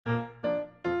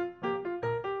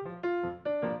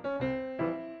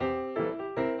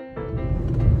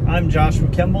I'm Joshua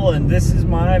Kemble, and this is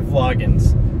my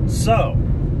Vloggins. So,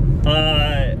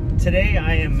 today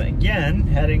I am again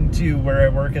heading to where I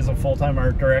work as a full-time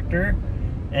art director,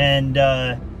 and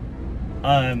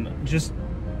I'm just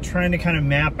trying to kind of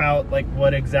map out like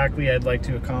what exactly I'd like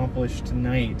to accomplish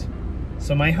tonight.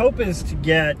 So my hope is to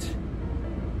get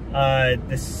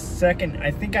the second,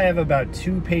 I think I have about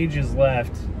 2 pages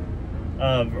left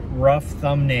of rough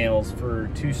thumbnails for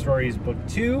 2 Stories Book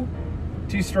 2.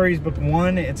 2 Stories Book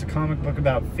 1, it's a comic book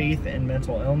about faith and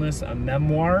mental illness, a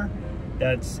memoir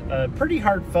that's pretty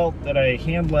heartfelt that I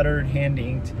hand-lettered,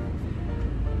 hand-inked,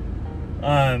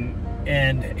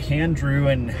 and hand-drew,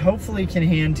 and hopefully can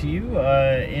hand to you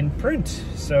in print.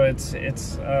 So it's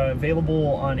available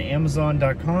on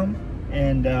Amazon.com,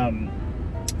 and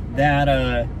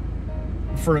that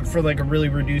for like a really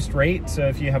reduced rate. So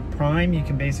if you have Prime, you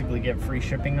can basically get free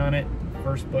shipping on it. The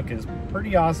first book is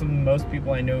pretty awesome. Most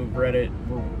people I know who've read it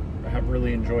have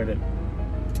really enjoyed it.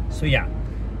 So yeah,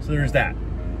 so there's that.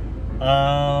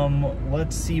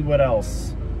 Let's see what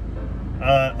else.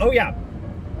 Oh yeah,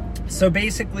 so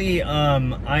basically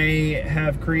I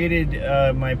have created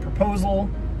my proposal.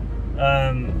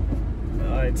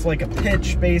 It's like a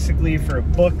pitch basically for a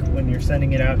book when you're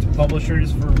sending it out to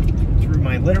publishers through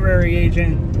my literary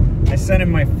agent. I sent in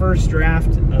my first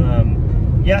draft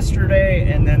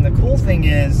yesterday, and then the cool thing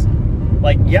is,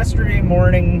 like, yesterday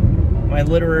morning my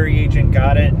literary agent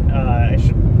got it. I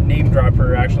should name drop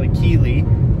her, actually, Keely.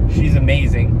 She's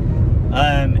amazing.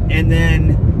 And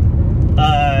then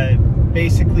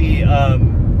basically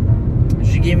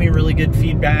she gave me really good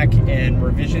feedback and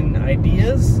revision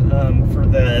ideas for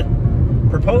the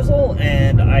proposal,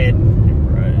 and I had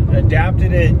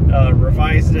adapted it,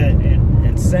 revised it,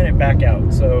 and sent it back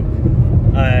out. So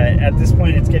at this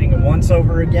point it's getting a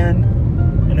once-over again,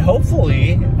 and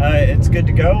hopefully it's good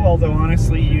to go, although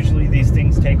honestly usually these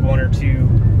things take 1 or 2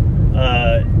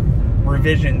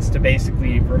 revisions to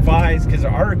basically revise, because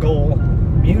our goal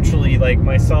mutually, like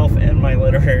myself and my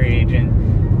literary agent,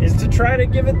 is to try to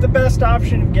give it the best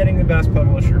option of getting the best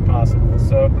publisher possible.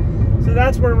 So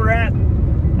that's where we're at.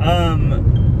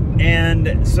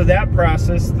 And so that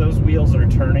process, those wheels are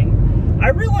turning. I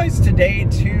realized today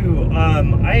too,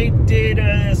 I did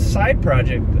a side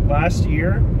project last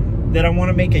year that I want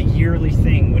to make a yearly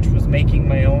thing, which was making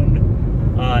my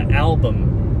own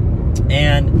album.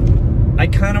 And I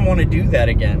kind of want to do that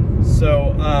again.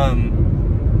 So,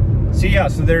 so yeah,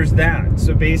 so there's that.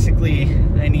 So basically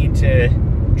I need to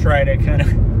try to kind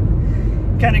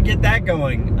of get that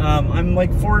going. I'm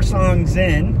like 4 songs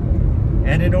in,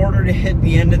 and in order to hit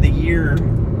the end of the year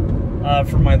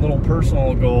for my little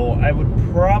personal goal, I would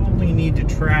probably need to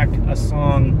track a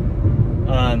song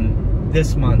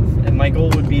this month, and my goal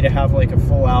would be to have like a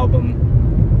full album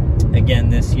again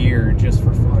this year, just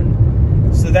for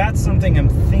fun. So that's something I'm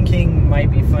thinking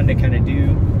might be fun to kind of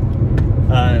do,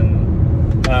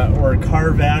 or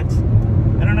carve at.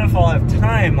 I don't know if I'll have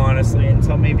time, honestly,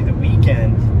 until maybe the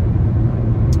weekend.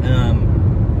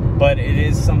 But it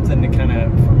is something to kind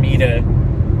of, for me to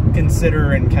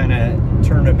consider and kind of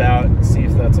turn about and see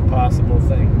if that's a possible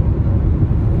thing.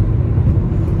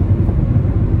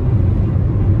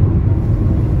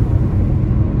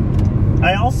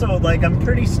 I also, like, I'm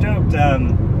pretty stoked.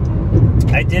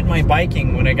 I did my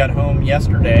biking when I got home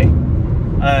yesterday.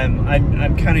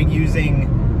 I'm kind of using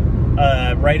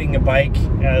riding a bike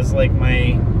as like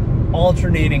my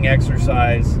alternating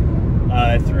exercise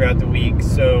throughout the week.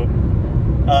 So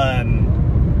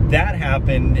that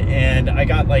happened, and I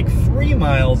got like 3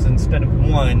 miles instead of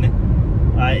 1.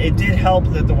 It did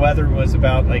help that the weather was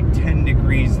about like 10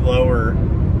 degrees lower.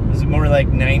 It was more like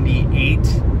 98.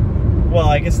 Well,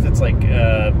 I guess that's like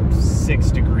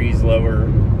 6 degrees lower.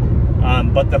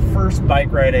 But the first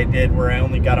bike ride I did, where I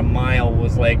only got a mile,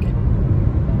 was like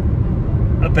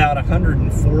about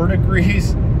 104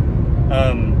 degrees.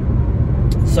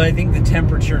 So I think the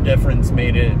temperature difference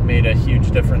made a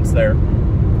huge difference there.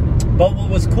 But what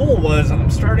was cool was I'm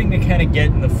starting to kind of get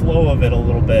in the flow of it a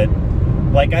little bit.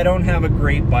 Like, I don't have a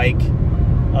great bike.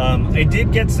 I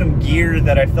did get some gear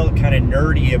that I felt kind of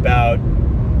nerdy about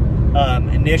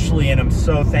initially, and I'm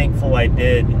so thankful I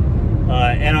did.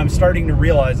 And I'm starting to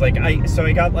realize, like, I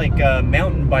got like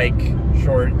mountain bike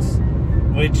shorts,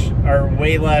 which are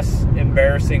way less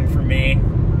embarrassing for me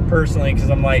personally, because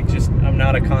I'm like, I'm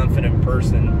not a confident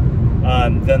person,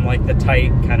 than like the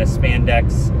tight kind of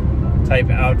spandex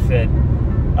type outfit.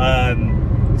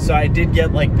 So I did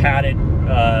get like padded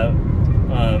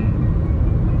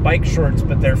bike shorts,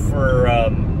 but they're for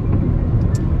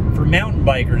mountain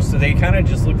bikers, so they kind of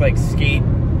just look like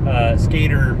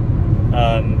skater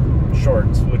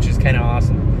shorts, which is kind of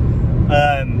awesome.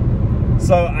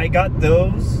 So I got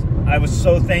those. I was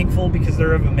so thankful because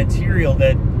they're of a material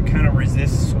that kind of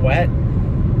resists sweat.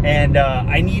 And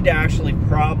I need to actually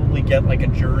probably get like a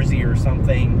jersey or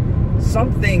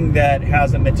something that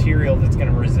has a material that's going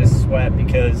to resist sweat,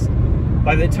 because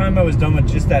by the time I was done with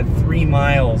just that 3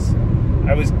 miles,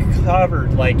 I was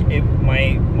covered, like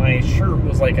my shirt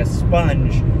was like a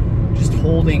sponge, just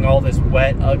holding all this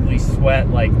wet, ugly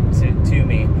sweat like to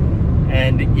me.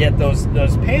 And yet those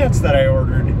pants that I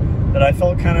ordered, that I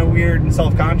felt kind of weird and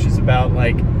self-conscious about,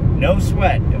 like, no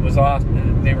sweat. It was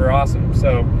awesome. They were awesome.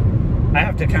 So I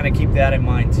have to kind of keep that in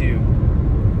mind too.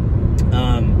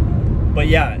 But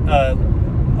yeah,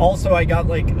 also I got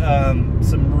like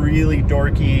some really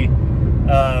dorky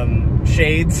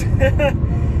shades.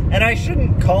 And I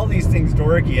shouldn't call these things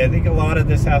dorky. I think a lot of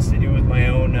this has to do with my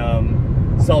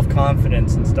own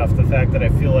self-confidence and stuff, the fact that I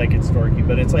feel like it's dorky.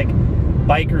 But it's like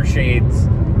biker shades,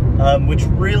 which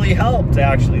really helped,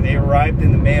 actually. They arrived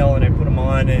in the mail and I put them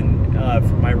on and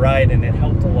for my ride, and it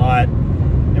helped a lot.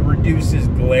 It reduces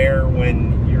glare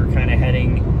when you're kind of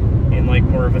heading in like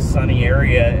more of a sunny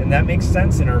area, and that makes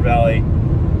sense in our valley.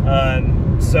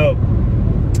 So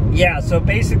yeah, so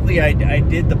basically I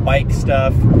did the bike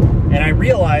stuff, and I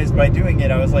realized by doing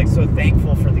it, I was like so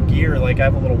thankful for the gear. Like I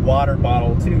have a little water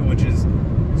bottle too, which is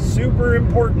super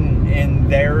important in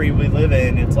the area we live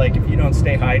in. It's like if you don't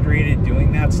stay hydrated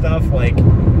doing that stuff, like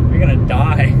you're gonna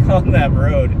die on that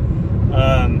road.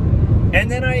 And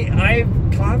then I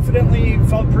confidently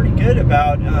felt pretty good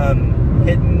about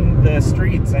hitting the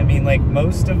streets. I mean, like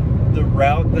most of the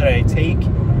route that I take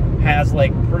has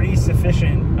like pretty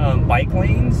sufficient bike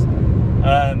lanes,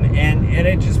 and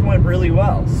it just went really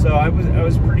well. So I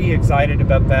was pretty excited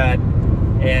about that,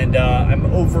 and I'm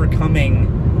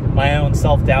overcoming my own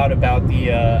self-doubt about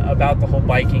the whole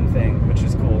biking thing, which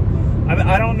is cool.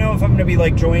 I don't know if I'm gonna be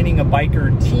like joining a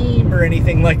biker team or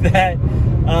anything like that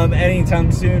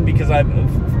anytime soon, because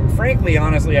frankly,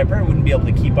 honestly, I probably wouldn't be able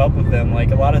to keep up with them.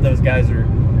 Like a lot of those guys are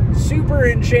super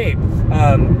in shape.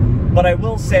 But I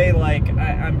will say, like,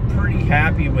 I'm pretty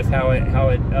happy with how it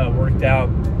worked out,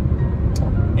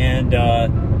 and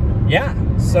yeah,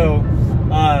 so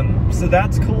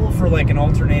that's cool for like an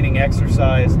alternating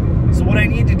exercise. So what I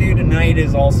need to do tonight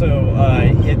is also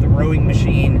hit the rowing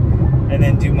machine and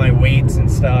then do my weights and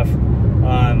stuff.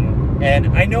 And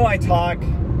I know I talk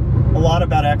a lot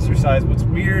about exercise. What's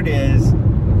weird is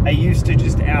I used to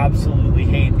just absolutely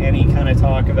hate any kind of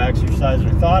talk of exercise or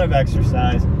thought of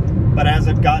exercise. But as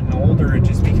I've gotten older, it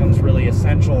just becomes really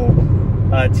essential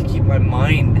to keep my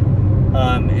mind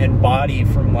and body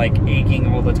from like aching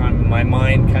all the time. My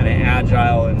mind kind of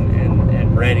agile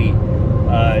and ready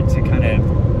to kind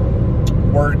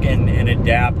of work and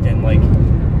adapt, and like,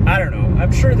 I don't know.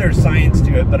 I'm sure there's science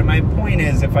to it, but my point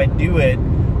is, if I do it,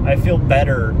 I feel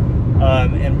better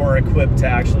and more equipped to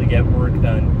actually get work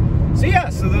done. So yeah,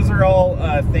 so those are all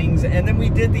things. And then we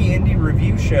did the indie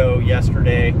review show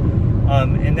yesterday.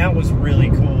 And that was really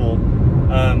cool.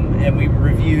 And we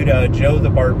reviewed Joe the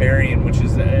Barbarian, which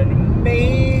is an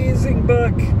amazing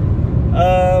book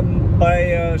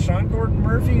by Sean Gordon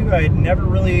Murphy, who I had never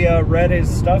really read his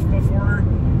stuff before,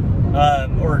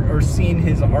 or seen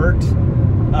his art.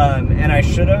 And I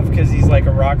should have, because he's like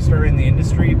a rock star in the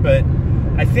industry. But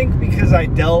I think because I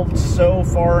delved so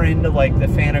far into like the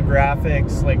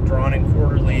Fantagraphics, like Drawn and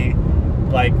Quarterly,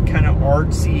 like kind of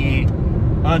artsy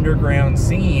underground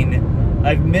scene,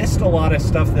 I've missed a lot of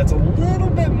stuff that's a little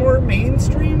bit more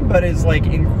mainstream, but is like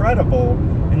incredible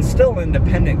and still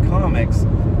independent comics.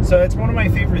 So it's one of my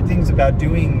favorite things about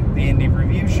doing the indie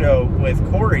review show with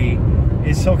Corey,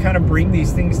 is he'll kind of bring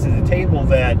these things to the table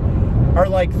that are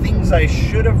like things I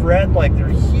should have read, like they're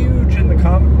huge in the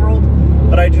comic world,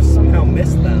 but I just somehow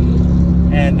missed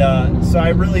them. And so I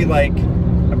really like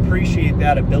appreciate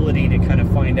that ability to kind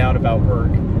of find out about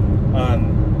work.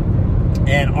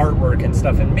 And artwork and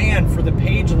stuff. And man, for the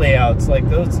page layouts, like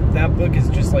that book is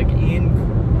just like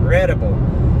incredible.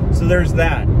 So there's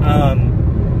that.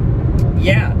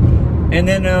 Yeah. And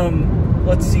then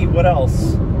let's see, what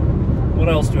else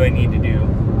do I need to do?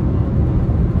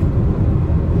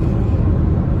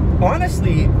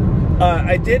 Honestly,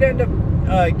 I did end up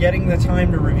getting the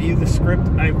time to review the script.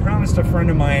 I promised a friend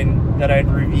of mine that I'd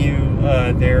review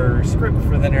their script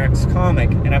for the next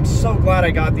comic, and I'm so glad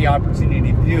I got the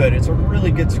opportunity to do it. It's a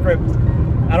really good script.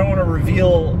 I don't want to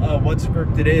reveal what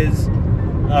script it is,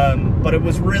 but it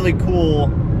was really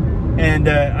cool, and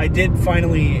I did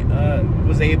finally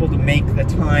was able to make the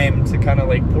time to kind of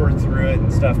like pour through it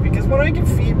and stuff, because when I give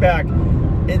feedback,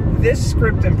 this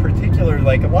script in particular,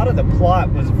 like a lot of the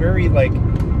plot was very like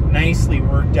nicely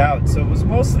worked out. So it was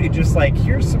mostly just like,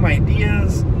 here's some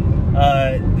ideas,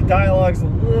 The dialogue's a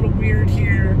little weird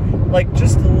here, like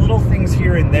just the little things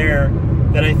here and there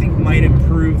that I think might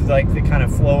improve like the kind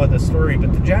of flow of the story,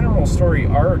 but the general story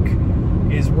arc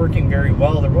is working very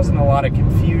well. There wasn't a lot of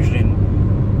confusion,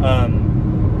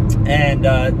 and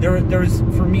there was,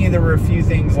 for me, there were a few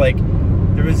things, like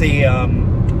there was a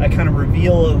kind of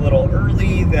reveal a little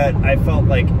early that I felt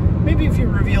like maybe if you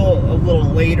reveal a little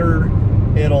later,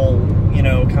 it'll, you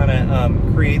know, kind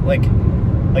of create like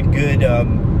a good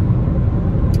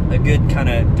kind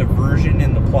of diversion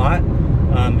in the plot,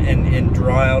 and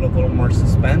draw out a little more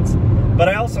suspense. But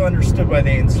I also understood why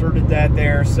they inserted that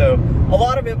there, so a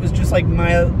lot of it was just like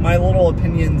my little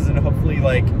opinions, and hopefully,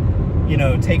 like, you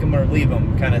know, take them or leave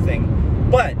them kind of thing.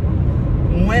 But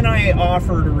when I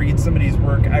offer to read somebody's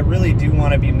work, I really do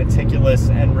want to be meticulous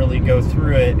and really go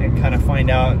through it and kind of find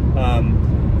out. I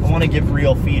want to give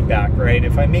real feedback, right?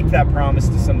 If I make that promise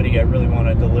to somebody, I really want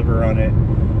to deliver on it.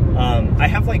 I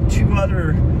have like 2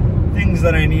 other things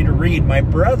that I need to read. My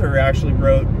brother actually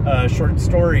wrote a short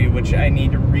story which I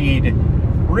need to read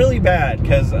really bad,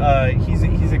 because he's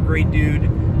a great dude.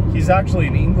 He's actually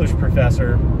an English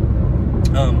professor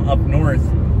up north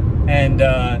and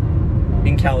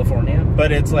in California,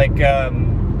 but it's like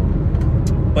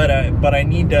but I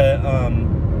need to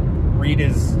read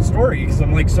his story, because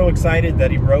I'm like so excited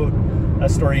that he wrote a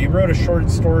story. He wrote a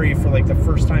short story for like the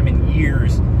first time in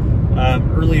years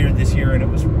earlier this year, and it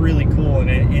was really cool and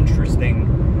interesting,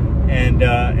 and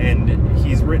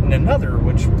he's written another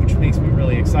which makes me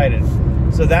really excited.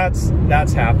 So that's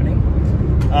happening.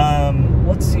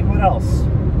 Let's see what else.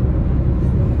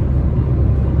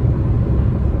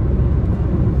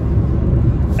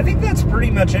 I think that's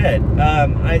pretty much it.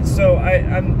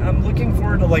 I'm looking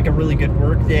forward to like a really good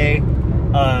work day.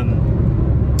 I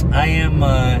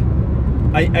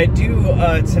do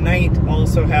tonight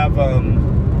also have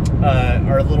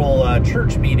our little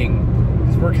church meeting,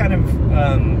 because we're kind of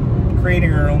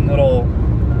creating our own little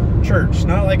church,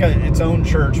 not like its own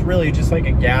church, really just like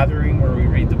a gathering where we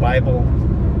read the Bible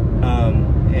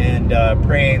and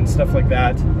pray and stuff like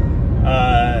that,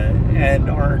 and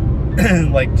aren't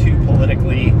like too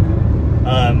politically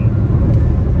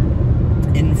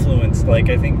influenced. Like,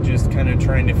 I think just kind of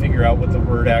trying to figure out what the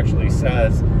word actually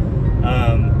says,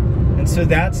 and so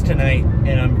that's tonight,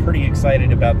 and I'm pretty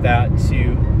excited about that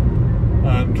too,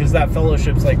 because that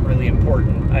fellowship's like really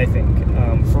important, I think,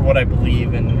 for what I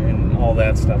believe and all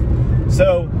that stuff.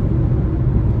 So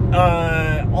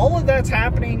all of that's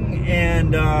happening,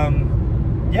 and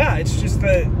yeah, it's just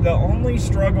the only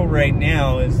struggle right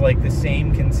now is like the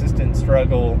same consistent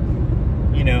struggle,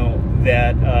 you know,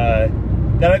 that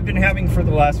I've been having for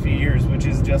the last few years, which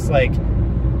is just like,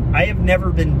 I have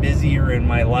never been busier in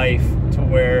my life to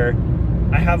where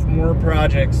I have more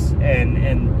projects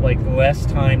and like less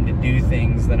time to do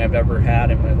things than I've ever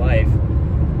had in my life.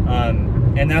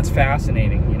 And that's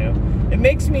fascinating, you know. It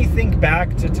makes me think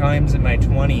back to times in my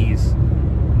 20s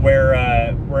where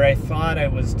I thought I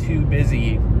was too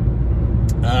busy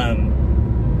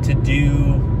to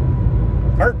do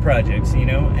art projects, you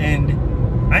know, and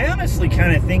I honestly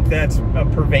kind of think that's a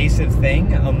pervasive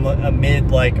thing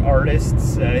amid like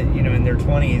artists, you know, in their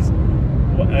 20s,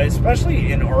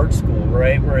 especially in art school,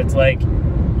 right, where it's like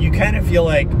you kind of feel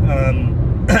like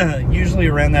usually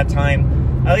around that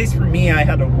time, at least for me, I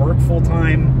had to work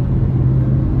full-time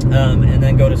and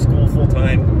then go to school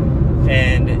full-time,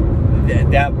 and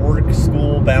that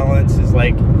work-school balance is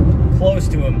like close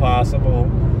to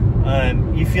impossible.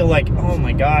 You feel like, oh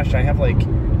my gosh, I have like,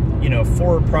 you know,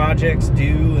 4 projects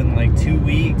due in like 2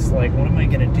 weeks. Like, what am I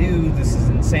gonna do? This is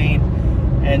insane.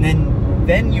 And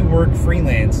then you work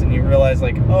freelance and you realize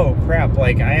like, oh crap,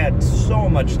 like I had so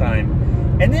much time.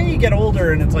 And then you get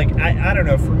older and it's like, I don't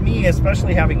know, for me,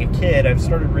 especially having a kid, I've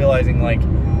started realizing like,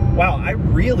 wow, I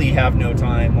really have no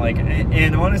time. Like,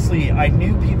 and honestly, I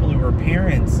knew people who were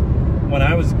parents when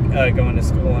I was going to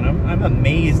school, and I'm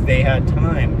amazed they had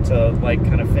time to like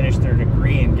kind of finish their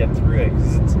degree and get through it,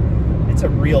 because it's a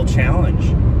real challenge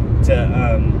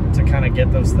to kind of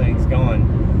get those things going.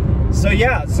 So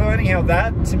yeah, so anyhow,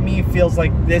 that to me feels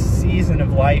like this season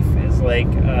of life is like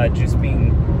just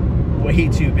being way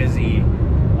too busy,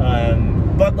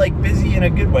 but like busy in a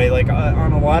good way, like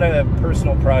on a lot of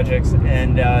personal projects,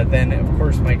 and then of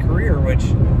course my career,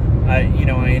 which you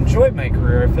know, I enjoy my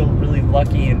career. I feel really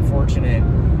lucky and fortunate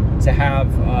to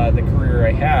have the career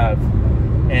I have,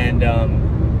 and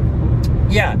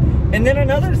yeah. And then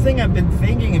another thing I've been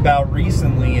thinking about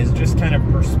recently is just kind of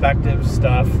perspective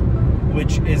stuff,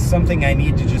 which is something I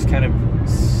need to just kind of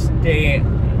stay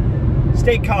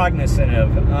cognizant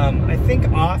of. I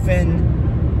think often,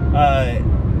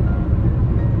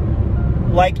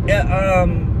 like,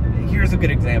 here's a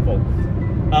good example.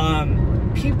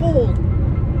 People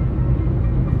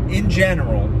in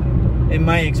general, in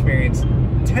my experience,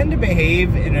 tend to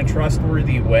behave in a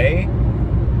trustworthy way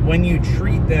when you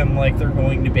treat them like they're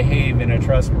going to behave in a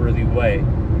trustworthy way.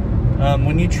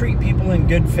 When you treat people in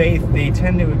good faith, they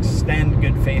tend to extend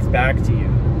good faith back to you.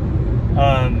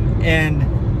 And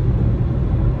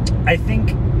I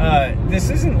think this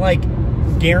isn't like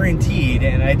guaranteed,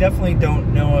 and I definitely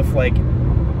don't know if like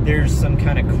there's some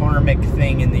kind of karmic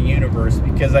thing in the universe,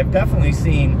 because I've definitely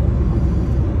seen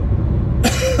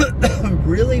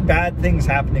really bad things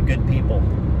happen to good people.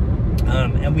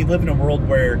 And we live in a world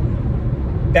where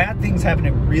bad things happen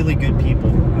to really good people.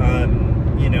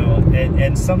 You know,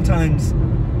 and sometimes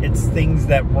it's things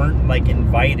that weren't like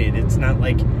invited. It's not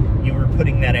like you were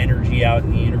putting that energy out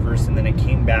in the universe and then it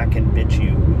came back and bit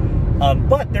you.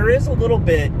 But there is a little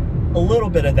bit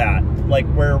of that, like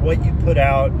where what you put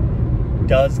out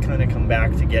does kind of come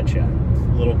back to get you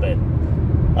a little bit.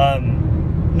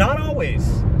 Not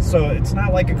always. So it's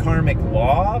not like a karmic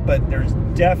law, but there's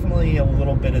definitely a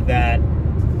little bit of that.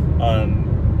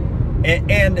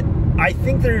 And I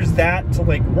think there's that to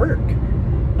like work.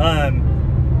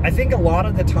 I think a lot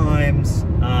of the times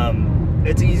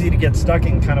it's easy to get stuck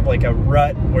in kind of like a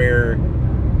rut where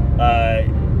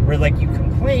like you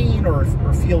complain or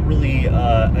feel really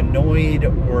annoyed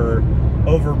or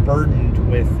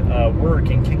overburdened with work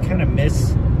and can kind of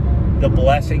miss the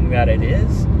blessing that it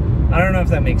is. I don't know if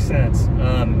that makes sense.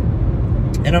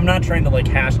 And I'm not trying to like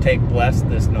hashtag bless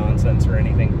this nonsense or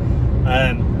anything.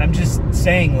 I'm just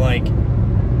saying, like,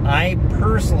 I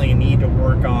personally need to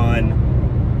work on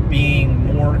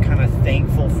being more kind of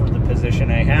thankful for the position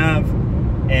I have,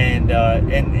 and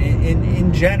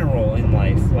in general in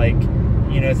life, like,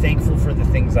 you know, thankful for the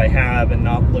things I have and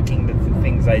not looking at the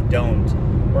things I don't,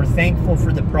 or thankful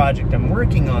for the project I'm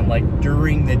working on, like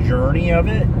during the journey of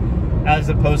it, as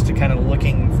opposed to kind of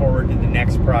looking forward to the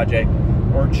next project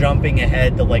or jumping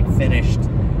ahead to like finished.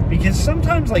 Because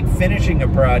sometimes like finishing a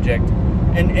project,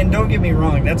 and don't get me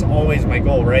wrong, that's always my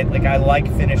goal, right? Like I like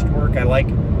finished work. I like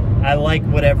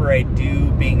whatever I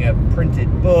do being a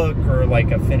printed book or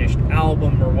like a finished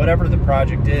album or whatever the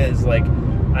project is. Like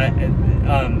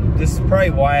this is probably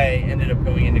why I ended up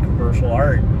going into commercial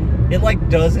art. It like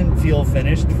doesn't feel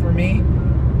finished for me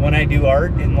when I do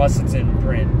art unless it's in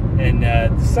print. And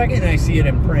the second I see it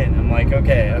in print, I'm like,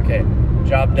 okay,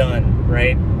 job done,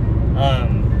 right?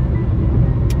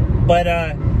 But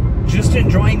just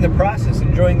enjoying the process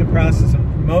of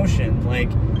promotion.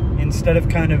 Like, instead of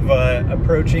kind of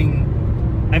approaching,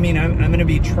 I mean, I'm going to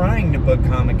be trying to book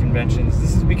comic conventions.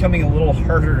 This is becoming a little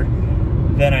harder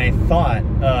than I thought,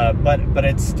 but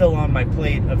it's still on my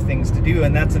plate of things to do.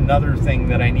 And that's another thing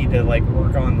that I need to like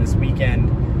work on this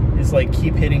weekend, is like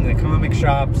keep hitting the comic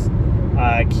shops.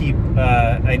 I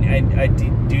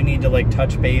do need to like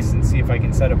touch base and see if I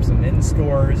can set up some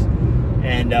in-stores,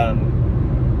 and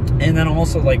then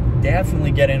also like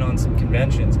definitely get in on some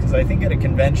conventions, because I think at a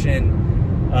convention,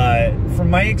 from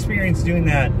my experience doing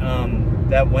that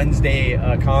that Wednesday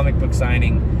comic book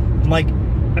signing, like,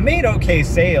 I made okay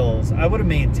sales. I would have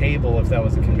made table if that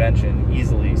was a convention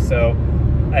easily. So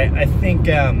I think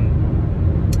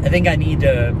I need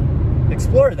to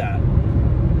explore that.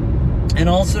 And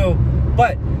also,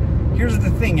 but here's the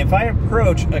thing, if I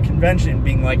approach a convention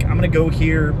being like, I'm gonna go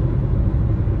here,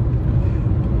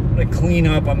 I'm gonna clean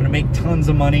up, I'm gonna make tons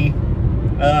of money,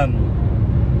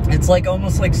 it's like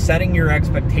almost like setting your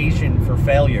expectation for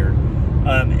failure.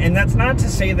 And that's not to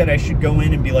say that I should go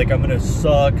in and be like, I'm gonna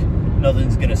suck,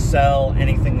 nothing's gonna sell,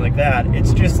 anything like that.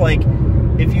 It's just like,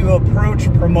 if you approach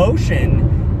promotion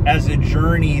as a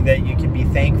journey that you can be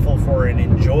thankful for and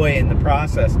enjoy in the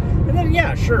process, and then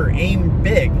yeah, sure, aim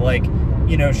big, like,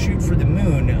 you know, shoot for the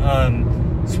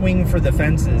moon, swing for the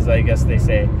fences, I guess they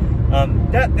say.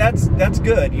 That's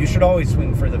good. You should always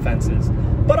swing for the fences,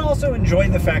 but also enjoy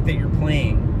the fact that you're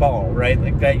playing ball, right?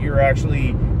 Like that you're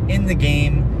actually in the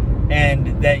game,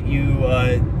 and that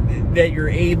you're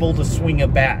able to swing a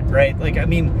bat, right? Like, I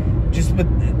mean, just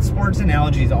with sports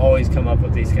analogies, always come up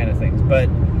with these kind of things, but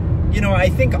you know, I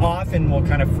think often we'll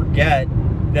kind of forget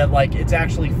that like it's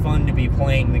actually fun to be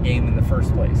playing the game in the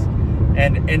first place.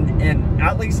 And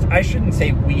at least I shouldn't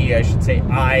say we, I should say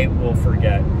I will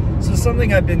forget. So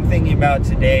something I've been thinking about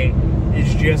today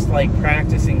is just like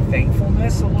practicing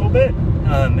thankfulness a little bit.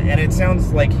 And it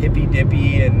sounds like hippy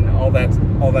dippy and all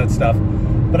that stuff.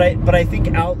 But I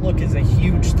think outlook is a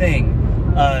huge thing.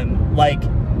 Like,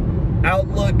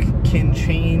 outlook can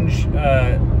change.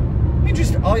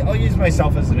 I'll use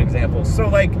myself as an example. So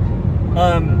like,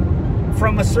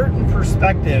 from a certain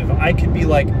perspective, I could be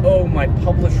like, oh, my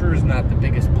publisher is not the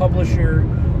biggest publisher.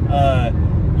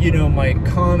 you know, my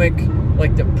comic,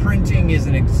 like the printing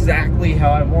isn't exactly how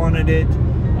I wanted it.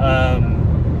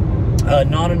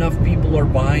 Not enough people are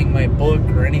buying my book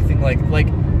or anything like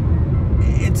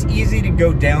it's easy to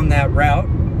go down that route.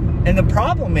 And the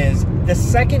problem is, the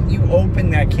second you open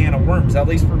that can of worms, at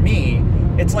least for me,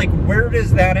 it's like, where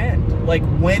does that end? Like,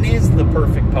 when is the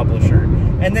perfect publisher?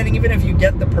 And then even if you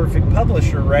get the perfect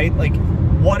publisher, right, like,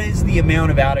 what is the amount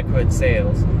of adequate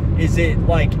sales? Is it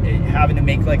like having to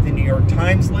make like the New York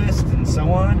Times list and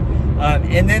so on?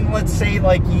 And then let's say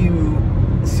like you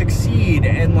succeed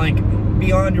and like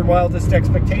beyond your wildest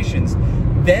expectations,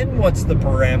 then what's the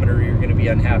parameter you're going to be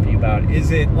unhappy about?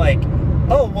 Is it like,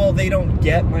 oh, well, they don't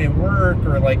get my work,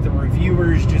 or like the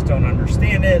reviewers just don't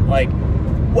understand it? Like,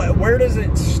 where does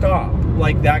it stop?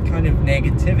 Like that kind of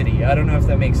negativity. I don't know if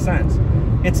that makes sense.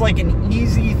 It's like an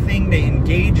easy thing to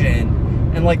engage in,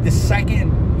 and like the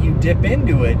second you dip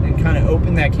into it and kind of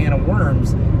open that can of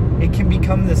worms, it can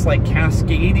become this like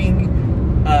cascading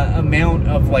amount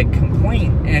of like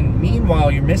complaint, and meanwhile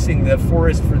you're missing the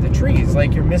forest for the trees.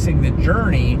 Like, you're missing the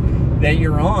journey that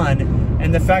you're on,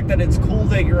 and the fact that it's cool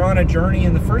that you're on a journey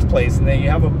in the first place and that you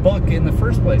have a book in the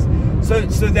first place. So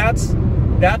that's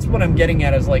what I'm getting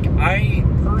at, is like, I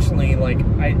personally, like,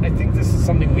 I think this is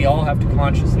something we all have to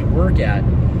consciously work at,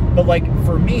 but like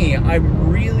for me, I'm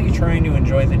really trying to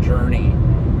enjoy the journey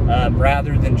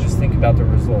rather than just think about the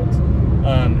results.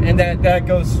 And that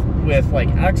goes with like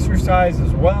exercise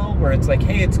as well, where it's like,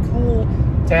 hey, it's cool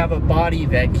to have a body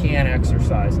that can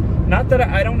exercise. Not that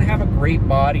I don't have a great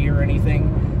body or anything,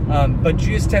 but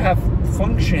just to have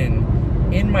function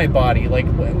in my body. Like,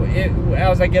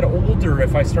 as I get older,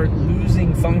 if I start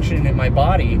losing function in my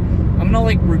body, I'm gonna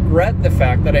like regret the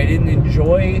fact that I didn't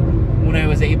enjoy when I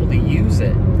was able to use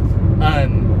it.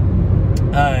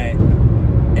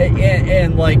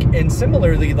 And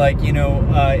similarly, like, you know,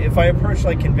 if I approach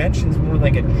like conventions more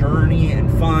like a journey and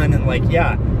fun, and like,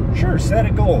 yeah, sure, set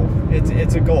a goal.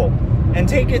 It's a goal, and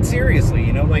take it seriously.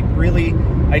 You know, like, really,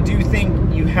 I do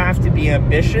think you have to be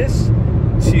ambitious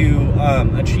to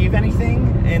achieve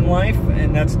anything in life,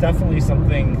 and that's definitely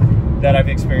something that I've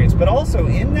experienced. But also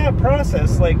in that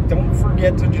process, like, don't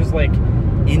forget to just like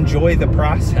enjoy the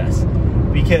process,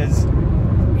 because,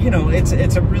 you know, it's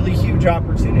a really huge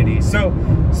opportunity. So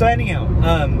anyhow,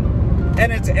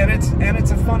 and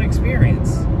it's a fun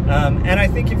experience. And I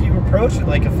think if you approach it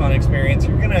like a fun experience,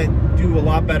 you're gonna do a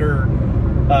lot better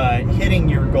hitting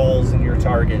your goals and your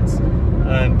targets,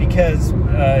 because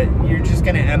you're just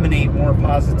gonna emanate more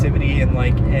positivity, and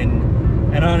like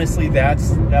and honestly,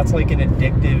 that's like an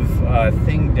addictive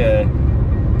thing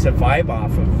to vibe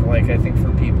off of. Like, I think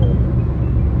for people.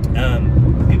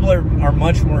 People are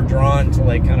much more drawn to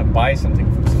like kind of buy something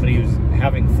from somebody who's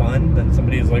having fun than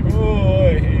somebody who's like, oh,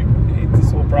 I hate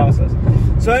this whole process.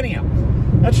 So anyhow,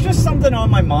 that's just something on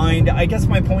my mind. I guess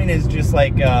my point is just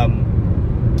like I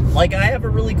have a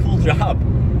really cool job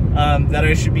that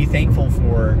I should be thankful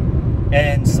for,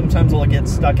 and sometimes I'll get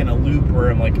stuck in a loop where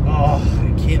I'm like, oh,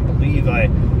 I can't believe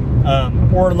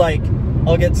or like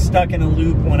I'll get stuck in a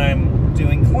loop when I'm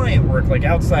doing client work, like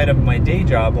outside of my day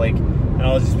job, like. And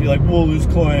I'll just be like, well, this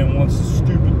client wants a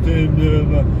stupid thing, blah,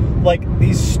 blah. Like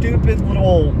these stupid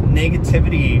little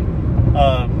negativity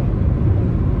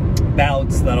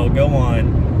bouts that I'll go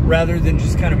on, rather than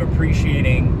just kind of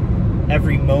appreciating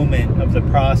every moment of the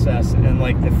process, and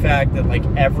like the fact that like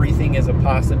everything is a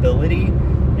possibility,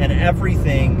 and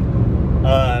everything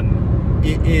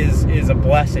is a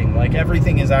blessing. Like,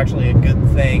 everything is actually a good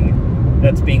thing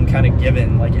that's being kind of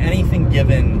given. Like, anything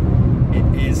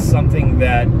given is something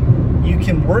that you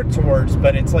can work towards,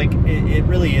 but it's like it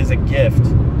really is a gift.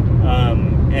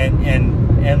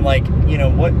 And like, you know,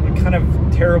 what kind of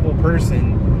terrible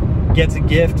person gets a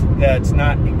gift that's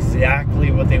not exactly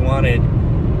what they wanted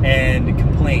and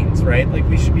complains, right? Like,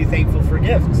 we should be thankful for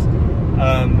gifts.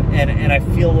 And I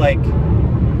feel like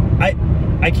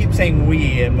I keep saying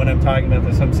we, and when I'm talking about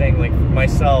this, I'm saying like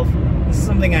myself. This is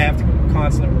something I have to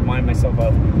constantly remind myself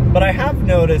of. But I have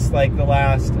noticed, like, the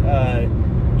last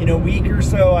week or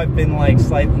so, I've been like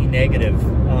slightly negative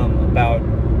about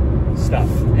stuff,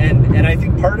 and I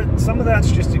think some of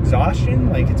that's just exhaustion.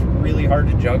 Like, it's really hard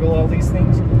to juggle all these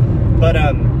things, but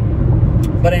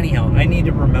anyhow, I need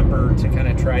to remember to kind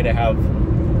of try to have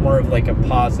more of like a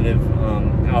positive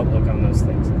outlook on those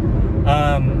things.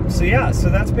 So yeah, so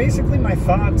that's basically my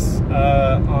thoughts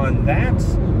on that,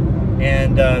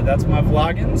 and that's my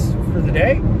vloggins for the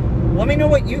day. Let me know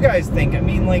what you guys think. I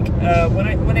mean, like,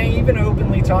 when I even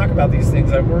openly talk about these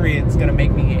things, I worry it's going to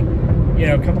make me, you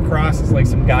know, come across as like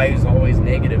some guy who's always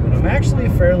negative, and I'm actually a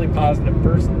fairly positive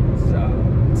person.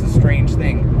 It's a strange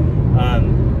thing.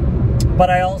 But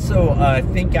I also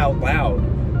think out loud,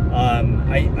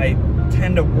 I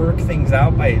tend to work things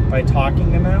out by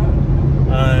talking them out.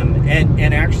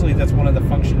 And actually that's one of the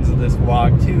functions of this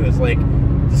vlog too, is like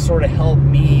to sort of help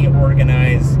me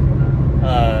organize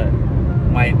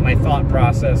my thought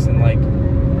process, and like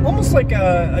almost like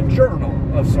a journal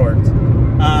of sorts,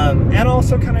 and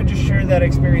also kind of just share that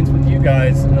experience with you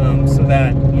guys, so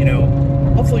that, you know,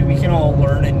 hopefully we can all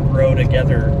learn and grow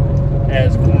together,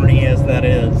 as corny as that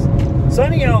is. So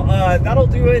anyhow, that'll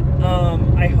do it.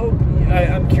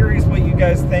 I'm curious what you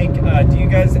guys think. Do you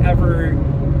guys ever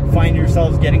find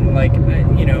yourselves getting like,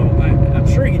 you know, I'm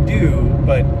sure you do,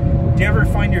 but do you ever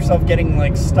find yourself getting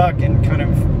like stuck and kind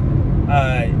of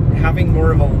having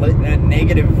more of a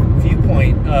negative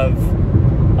viewpoint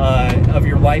of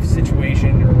your life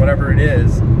situation or whatever it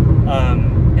is,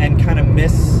 and kind of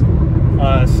miss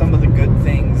some of the good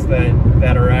things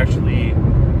that are actually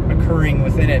occurring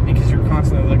within it because you're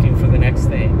constantly looking for the next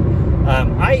thing?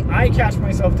 I catch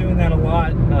myself doing that a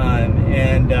lot,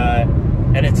 and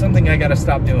it's something I gotta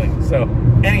stop doing. So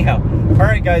anyhow, all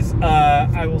right guys,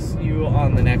 I will see you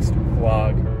on the next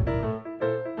vlog.